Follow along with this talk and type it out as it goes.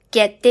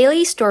Get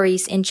daily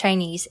stories in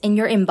Chinese in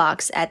your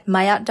inbox at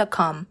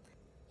maayot.com.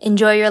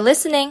 Enjoy your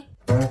listening!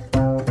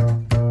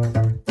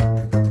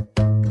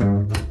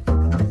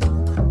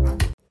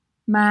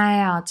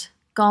 maayot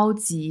高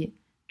级，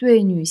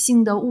对女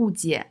性的误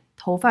解，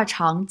头发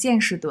长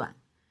见识短。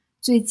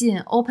最近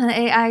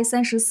OpenAI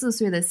 34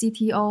岁的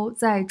CTO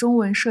在中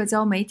文社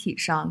交媒体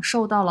上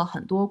受到了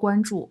很多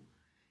关注，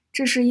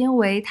这是因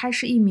为她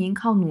是一名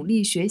靠努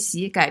力学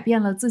习改变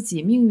了自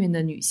己命运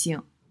的女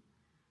性。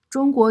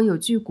中国有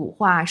句古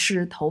话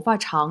是头发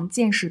长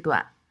见识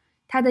短，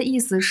它的意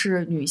思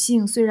是女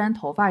性虽然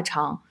头发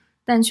长，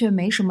但却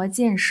没什么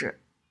见识。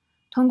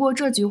通过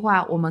这句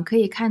话，我们可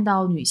以看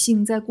到女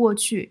性在过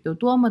去有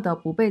多么的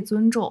不被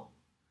尊重。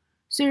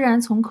虽然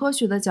从科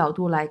学的角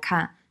度来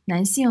看，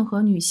男性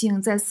和女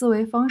性在思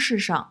维方式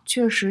上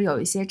确实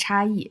有一些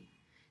差异，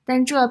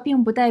但这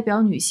并不代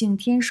表女性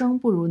天生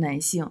不如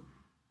男性。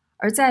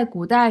而在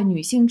古代，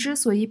女性之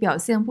所以表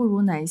现不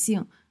如男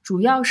性，主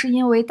要是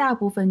因为大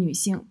部分女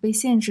性被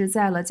限制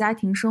在了家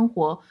庭生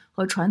活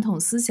和传统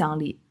思想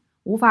里，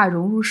无法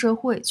融入社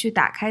会去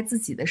打开自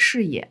己的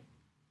视野。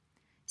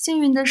幸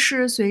运的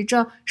是，随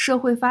着社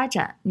会发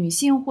展，女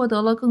性获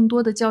得了更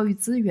多的教育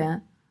资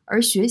源，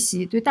而学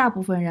习对大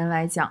部分人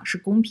来讲是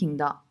公平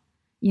的。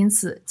因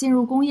此，进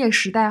入工业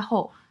时代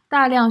后，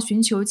大量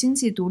寻求经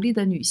济独立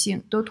的女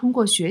性都通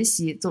过学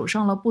习走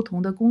上了不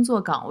同的工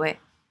作岗位。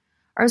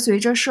而随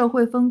着社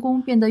会分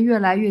工变得越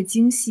来越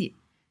精细，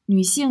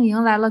女性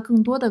迎来了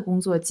更多的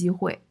工作机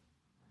会。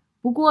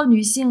不过，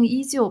女性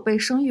依旧被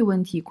生育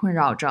问题困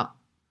扰着。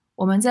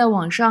我们在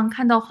网上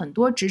看到很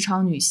多职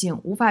场女性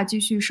无法继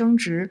续升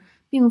职，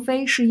并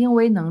非是因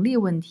为能力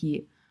问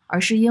题，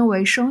而是因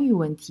为生育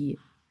问题。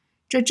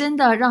这真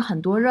的让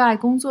很多热爱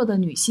工作的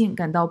女性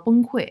感到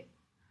崩溃。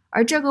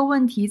而这个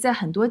问题在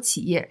很多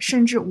企业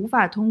甚至无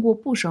法通过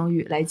不生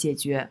育来解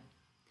决。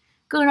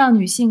更让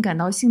女性感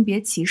到性别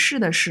歧视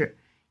的是，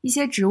一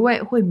些职位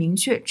会明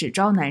确只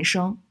招男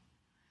生。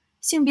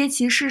性别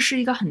歧视是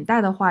一个很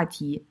大的话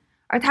题，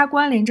而它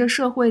关联着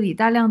社会里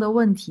大量的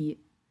问题。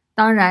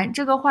当然，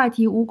这个话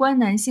题无关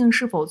男性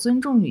是否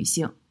尊重女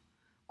性。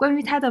关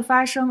于它的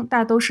发生，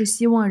大都是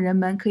希望人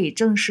们可以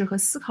正视和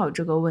思考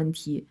这个问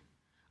题。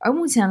而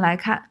目前来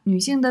看，女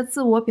性的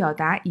自我表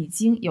达已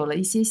经有了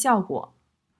一些效果。